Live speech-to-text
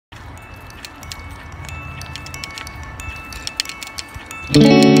So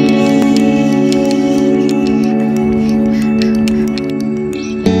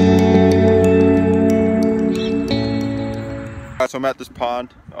I'm at this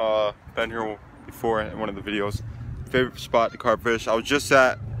pond, been here before in one of the videos. Favorite spot to carp fish. I was just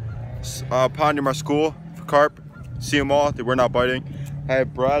at a pond near my school for carp. See them all, they were not biting. I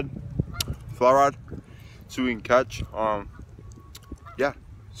had bread, fly rod, so we can catch. Yeah,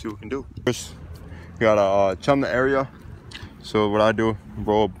 see what we can do. First, we gotta chum the area. So what I do,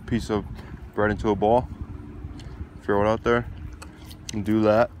 roll a piece of bread into a ball, throw it out there, and do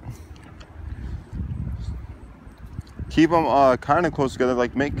that. Keep them kind of close together,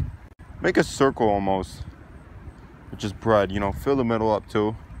 like make a circle almost, with just bread, you know, fill the middle up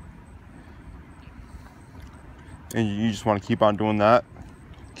too. And you just want to keep on doing that.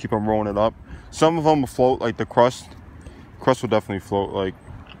 Keep on rolling it up. Some of them will float, like the crust will definitely float, like,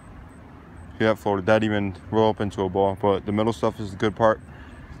 see that floated, that even roll up into a ball, but the middle stuff is the good part.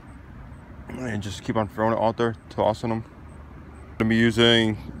 And just keep on throwing it out there, tossing them. I'm gonna be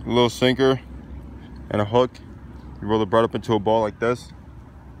using a little sinker and a hook. You roll the bread up into a ball like this,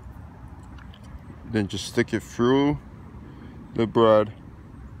 then just stick it through the bread,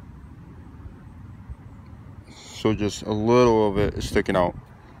 so just a little of it is sticking out,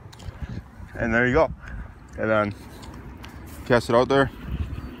 and there you go. And then cast it out there,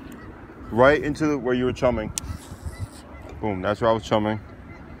 right into where you were chumming. Boom, that's where I was chumming.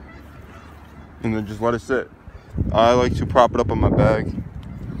 And then just let it sit. I like to prop it up on my bag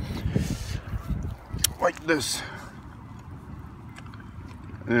like this.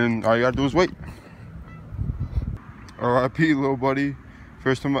 And all you gotta do is wait. R.I.P. little buddy.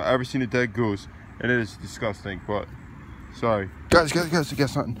 First time I've ever seen a dead goose. And it is disgusting, but sorry. Guys, I got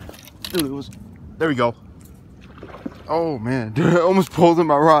something. Dude, it was, there we go. Oh man, dude, I almost pulled in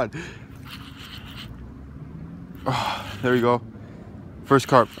my rod. Oh, there we go. First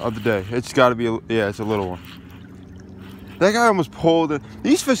carp of the day. It's gotta be, yeah, it's a little one. That guy almost pulled it.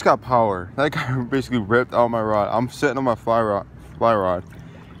 These fish got power. That guy basically ripped out my rod. I'm sitting on my fly rod.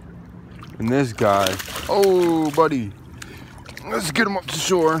 And this guy, oh buddy, let's get him up to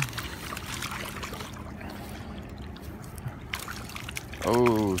shore.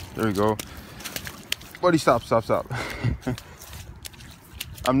 Oh, there we go. Buddy, stop.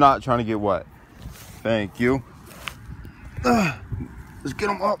 I'm not trying to get wet. Thank you. Let's get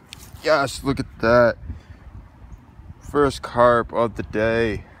him up. Yes, look at that. First carp of the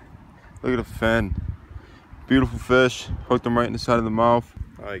day. Look at the fin. Beautiful fish. Hooked him right in the side of the mouth.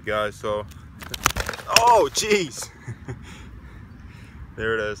 All right, guys, so, oh, jeez.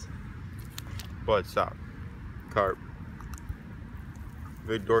 There it is. But stop. Carp.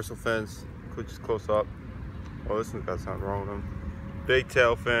 Big dorsal fins. Just close up. Oh, this one's got something wrong with them. Big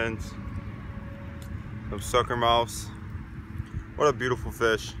tail fins. Some sucker mouths. What a beautiful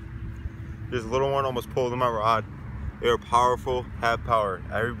fish. This little one almost pulled in my rod. They are powerful, have power.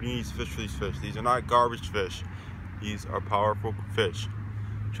 Everybody needs fish for these fish. These are not garbage fish. These are powerful fish.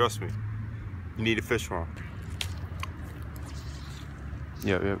 Trust me, you need a fish for them.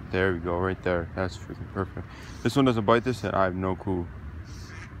 Yep, there we go, right there. That's freaking perfect. This one doesn't bite this, and I have no clue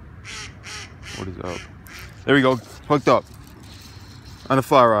what is up. There we go, hooked up on a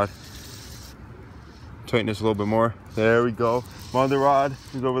fly rod. Tighten this a little bit more. There we go. My other rod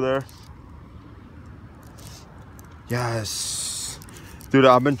is over there. Yes. Dude,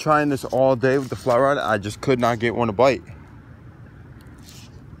 I've been trying this all day with the fly rod. I just could not get one to bite.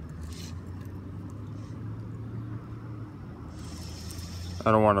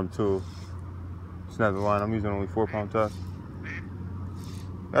 I don't want them to snap the line. I'm using only 4-pound test.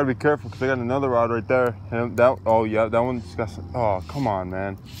 Gotta be careful because I got another rod right there. And that, oh yeah, that one's got some, oh, come on,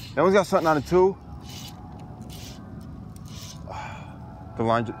 man. That one's got something on it too. The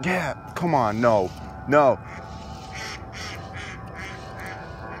line just, yeah, come on, no.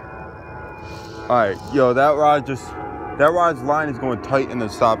 All right, yo, that rod's line is going tight and then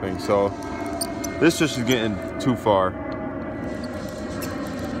stopping. So this just is getting too far.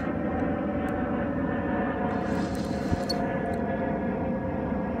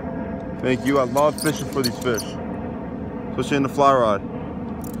 Thank you. I love fishing for these fish, especially in the fly rod.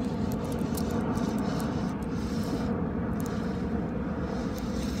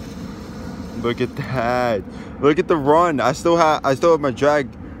 Look at that. Look at the run. I still have my drag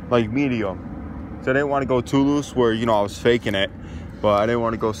like medium. So I didn't want to go too loose where, you know, I was faking it, but I didn't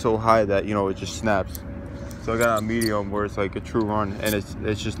want to go so high that, you know, it just snaps. So I got a medium where it's like a true run, and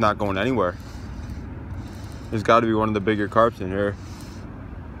it's just not going anywhere. There's got to be one of the bigger carps in here.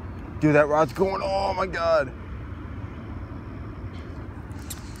 Dude, that rod's going, oh my God.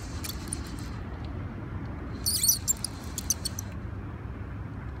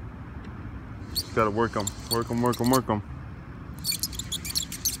 Just gotta work them, work them, work them, work them.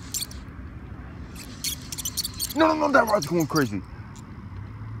 No, no, no, that rod's going crazy.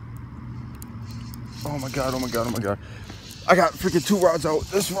 Oh my God, oh my God, oh my God. I got freaking 2 rods out.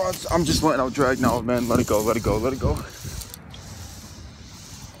 This rod's, I'm just letting out drag now, man. Let it go, let it go, let it go.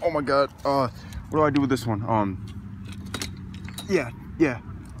 Oh my God. What do I do with this one? Yeah.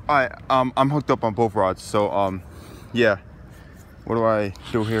 I'm hooked up on both rods. So, yeah. What do I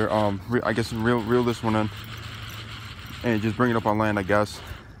do here? I guess reel this one in and just bring it up on land, I guess.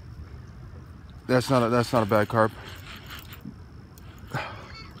 That's not a bad carp.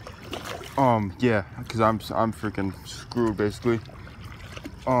 Yeah, because I'm freaking screwed basically.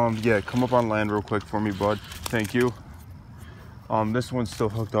 Yeah, come up on land real quick for me, bud. Thank you. This one's still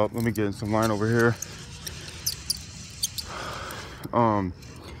hooked up. Let me get in some line over here.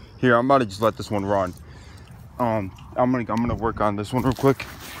 Here, I'm about to just let this one run. I'm gonna work on this one real quick.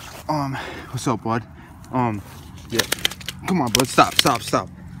 What's up, bud? Yeah. Come on, bud. Stop.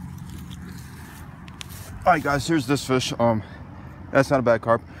 All right, guys. Here's this fish. That's not a bad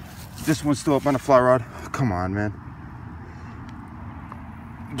carp. This one's still up on a fly rod. Come on, man.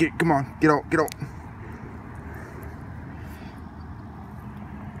 Come on. Get out.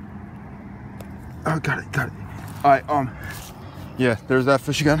 Oh, got it. All right. Yeah. There's that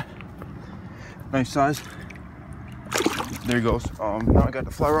fish again. Nice size. There he goes. Now I got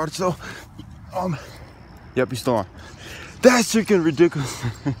the fly rod still. Yep, he's still on. That's freaking ridiculous.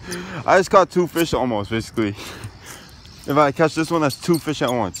 I just caught 2 fish almost, basically. If I catch this one, that's 2 fish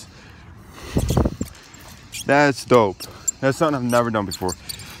at once. That's dope. That's something I've never done before.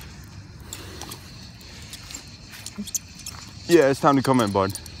 Yeah, it's time to come in,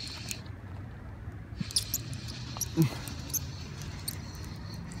 bud.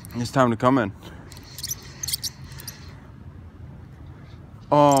 It's time to come in.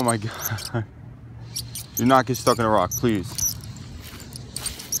 Oh my God. Do not get stuck in a rock, please.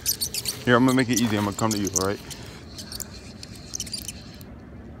 Here, I'm gonna make it easy. I'm gonna come to you, all right?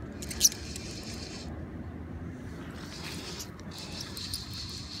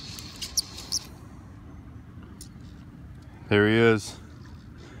 There he is.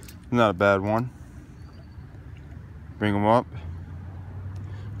 Not a bad one. Bring him up.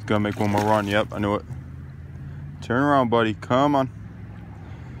 He's gonna make one more run. Yep, I knew it. Turn around, buddy. Come on.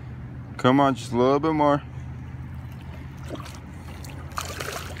 Come on, just a little bit more.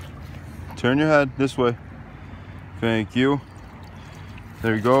 Turn your head this way. Thank you.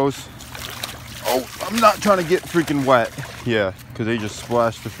 There he goes. Oh, I'm not trying to get freaking wet. Yeah, because they just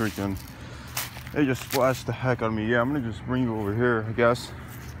splashed the heck out of me. Yeah, I'm gonna just bring you over here, I guess.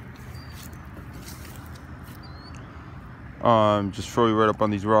 Just throw you right up on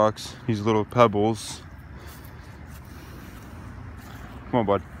these rocks, these little pebbles. Come on,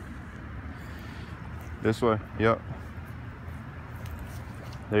 bud. This way. Yep.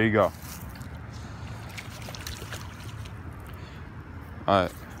 There you go.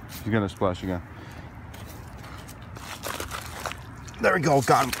 Alright. He's gonna splash again. There we go.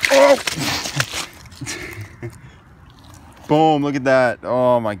 Got him. Oh! Boom. Look at that.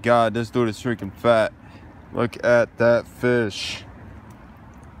 Oh my God. This dude is freaking fat. Look at that fish.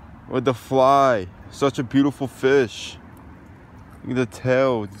 With the fly. Such a beautiful fish. Look at the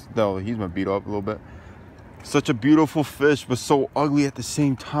tail. No, he's gonna beat up a little bit. Such a beautiful fish, but so ugly at the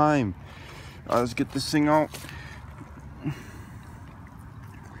same time. All right, let's get this thing out.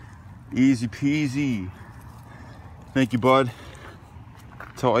 Easy peasy. Thank you, bud.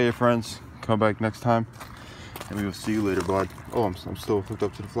 Tell all your friends. Come back next time. And we will see you later, bud. Oh, I'm still hooked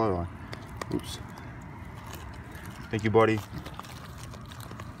up to the fly line. Oops. Thank you, buddy.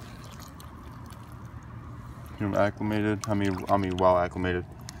 I'm acclimated. I mean, well acclimated.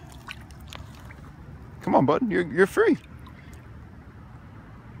 Come on, bud. You're free.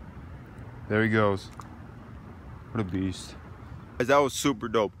 There he goes. What a beast. Guys, that was super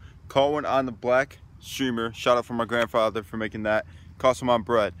dope. Caught one on the black streamer. Shout out for my grandfather for making that. Caught some on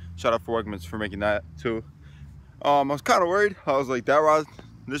bread. Shout out for Wegmans for making that too. I was kind of worried. I was like,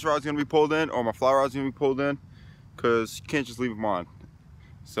 this rod's gonna be pulled in, or my fly rod's gonna be pulled in, because you can't just leave them on.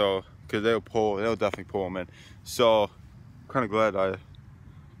 So, because they'll definitely pull them in. So, I'm kind of glad I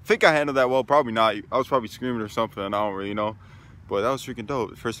think I handled that well. Probably not. I was probably screaming or something. I don't really know. But that was freaking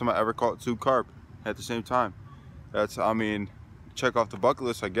dope. The first time I ever caught 2 carp at the same time. That's, I mean, check off the bucket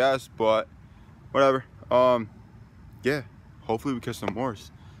list, I guess. But whatever. Yeah. Hopefully we catch some more.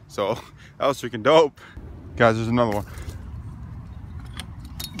 So that was freaking dope. Guys, there's another one.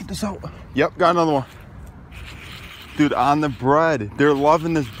 Get this out. Yep, got another one. Dude, on the bread. They're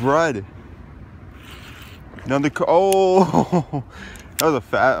loving this bread. Another, oh, That was a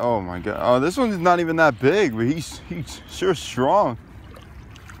fat, oh my God. Oh, this one's not even that big, but he's sure strong.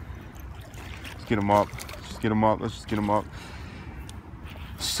 Let's get him up. Let's get him up. Let's just get him up.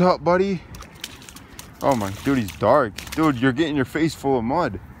 What's up, buddy? Oh my, dude, he's dark. Dude, you're getting your face full of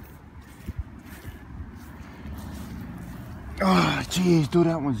mud. Oh, jeez, dude,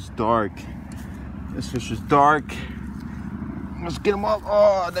 that one's dark. This fish is dark. Let's get him up.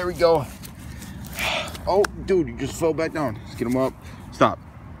 Oh, there we go. Oh, dude, you just fell back down. Let's get him up. Stop.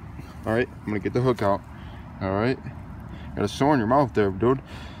 All right, I'm gonna get the hook out. All right. Got a sore in your mouth there, dude.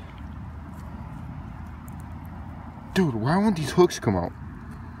 Dude, why won't these hooks come out?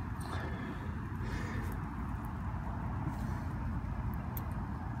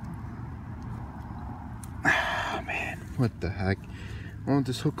 Ah, man, what the heck? Why won't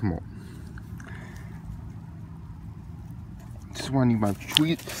this hook come out? This is why I need my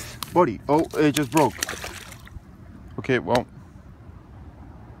tweet. Buddy, oh, it just broke. Okay, well,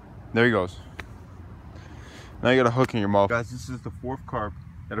 there he goes. Now you got a hook in your mouth. Guys, this is the 4th carp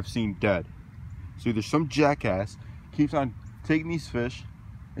that I've seen dead. So either some jackass keeps on taking these fish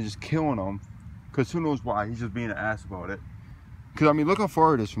and just killing them, because who knows why, he's just being an ass about it. Because, I mean, look how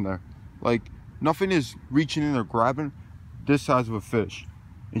far it is from there. Like, nothing is reaching in or grabbing this size of a fish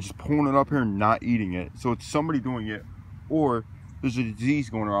and just pulling it up here and not eating it. So it's somebody doing it, or there's a disease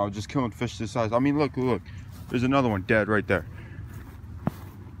going around just killing fish this size. I mean, look, there's another one dead right there.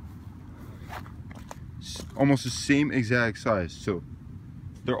 Almost the same exact size. So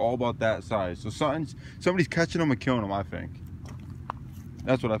they're all about that size. So somebody's catching them and killing them, I think.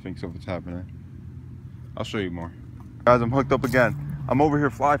 That's what I think something's happening. I'll show you more. Guys, I'm hooked up again. I'm over here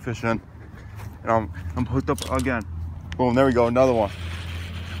fly fishing and I'm hooked up again. Boom, there we go, another one.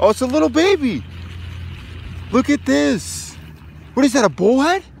 Oh, it's a little baby. Look at this. What is that, a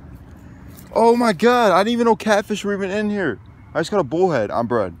bullhead? Oh my God, I didn't even know catfish were even in here. I just got a bullhead on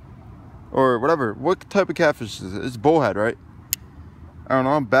bread. Or whatever. What type of catfish is it? It's bullhead, right? I don't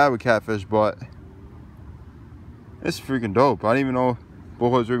know, I'm bad with catfish, but it's freaking dope. I didn't even know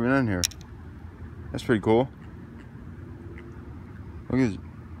bullheads were even in here. That's pretty cool. Look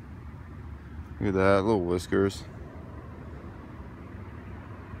at that, little whiskers.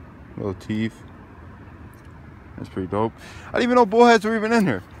 Little teeth. That's pretty dope. I didn't even know bullheads were even in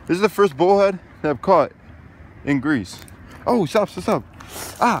here. This is the first bullhead that I've caught in Greece. Oh, stop.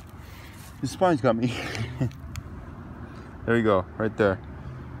 Ah, his spine's got me. There you go, right there.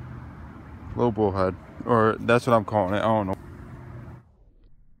 Little bullhead, or that's what I'm calling it. I don't know.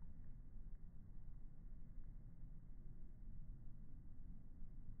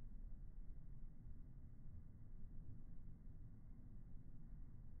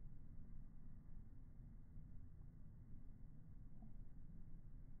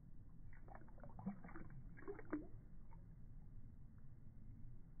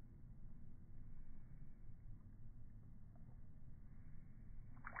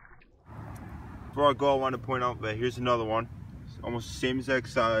 Before I go, I want to point out that here's another one. It's almost the same exact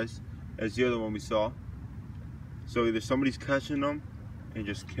size as the other one we saw. So either somebody's catching them and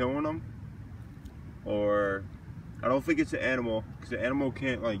just killing them, or I don't think it's an animal, because the animal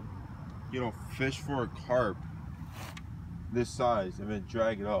can't, like, you know, fish for a carp this size and then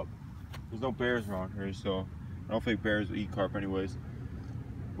drag it up. There's no bears around here, so I don't think bears will eat carp anyways.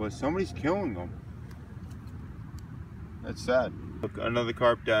 But somebody's killing them. That's sad. Look, another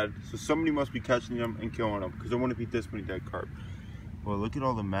carp dead. So somebody must be catching them and killing them, because there wouldn't be this many dead carp. Well, look at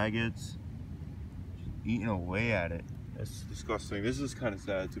all the maggots just eating away at it. That's disgusting. This is kind of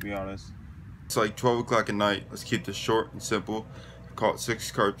sad, to be honest. It's like 12 o'clock at night. Let's keep this short and simple. I caught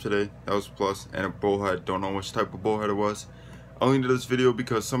 6 carp today. That was a plus. And a bullhead. Don't know which type of bullhead it was. I only did this video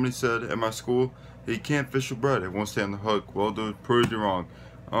because somebody said at my school, hey, you can't fish with bread. It won't stay on the hook. Well, dude, proved you wrong.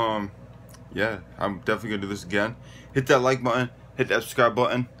 Yeah, I'm definitely gonna do this again. Hit that like button, hit that subscribe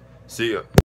button. See ya.